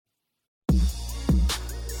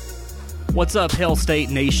What's up, Hail State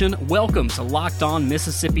Nation? Welcome to Locked On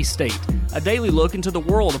Mississippi State, a daily look into the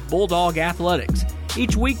world of Bulldog athletics.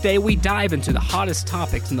 Each weekday, we dive into the hottest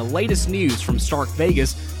topics and the latest news from Stark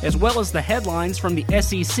Vegas, as well as the headlines from the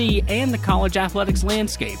SEC and the college athletics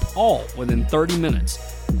landscape, all within 30 minutes.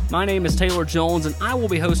 My name is Taylor Jones, and I will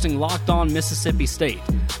be hosting Locked On Mississippi State.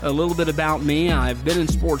 A little bit about me: I've been in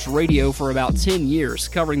sports radio for about 10 years,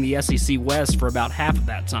 covering the SEC West for about half of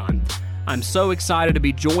that time. I'm so excited to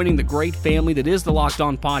be joining the great family that is the Locked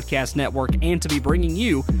On Podcast Network and to be bringing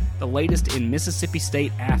you the latest in Mississippi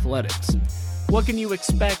State athletics. What can you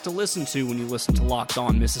expect to listen to when you listen to Locked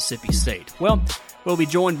On Mississippi State? Well, we'll be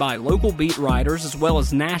joined by local beat writers as well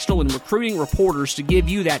as national and recruiting reporters to give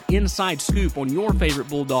you that inside scoop on your favorite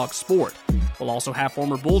Bulldog sport. We'll also have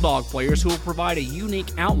former Bulldog players who will provide a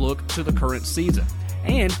unique outlook to the current season.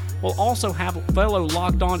 And we'll also have a fellow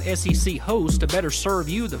Locked On SEC host to better serve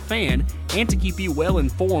you, the fan, and to keep you well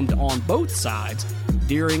informed on both sides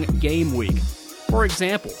during game week. For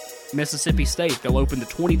example, Mississippi State, they'll open the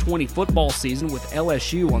 2020 football season with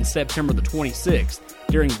LSU on September the 26th.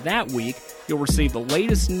 During that week, you'll receive the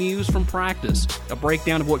latest news from practice, a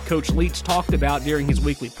breakdown of what Coach Leach talked about during his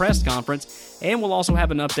weekly press conference, and we'll also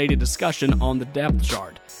have an updated discussion on the depth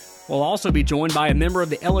chart. We'll also be joined by a member of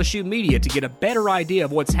the LSU media to get a better idea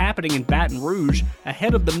of what's happening in Baton Rouge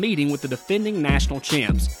ahead of the meeting with the defending national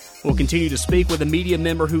champs. We'll continue to speak with a media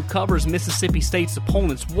member who covers Mississippi State's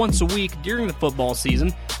opponents once a week during the football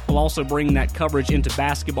season. We'll also bring that coverage into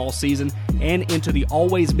basketball season and into the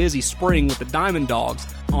always busy spring with the Diamond Dogs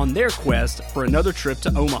on their quest for another trip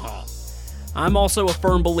to Omaha. I'm also a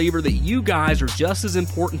firm believer that you guys are just as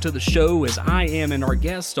important to the show as I am and our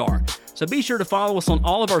guests are. So be sure to follow us on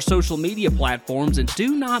all of our social media platforms and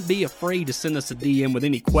do not be afraid to send us a DM with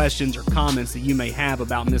any questions or comments that you may have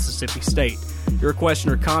about Mississippi State. Your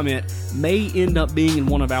question or comment may end up being in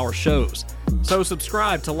one of our shows. So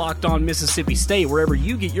subscribe to Locked On Mississippi State wherever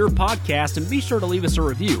you get your podcast and be sure to leave us a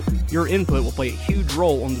review. Your input will play a huge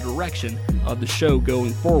role on the direction of the show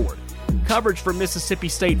going forward. Coverage for Mississippi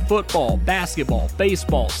State football, basketball,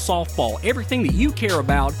 baseball, softball, everything that you care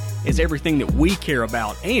about is everything that we care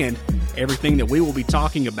about and everything that we will be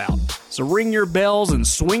talking about. So ring your bells and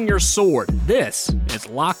swing your sword. This is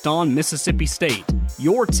Locked On Mississippi State,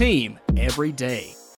 your team every day.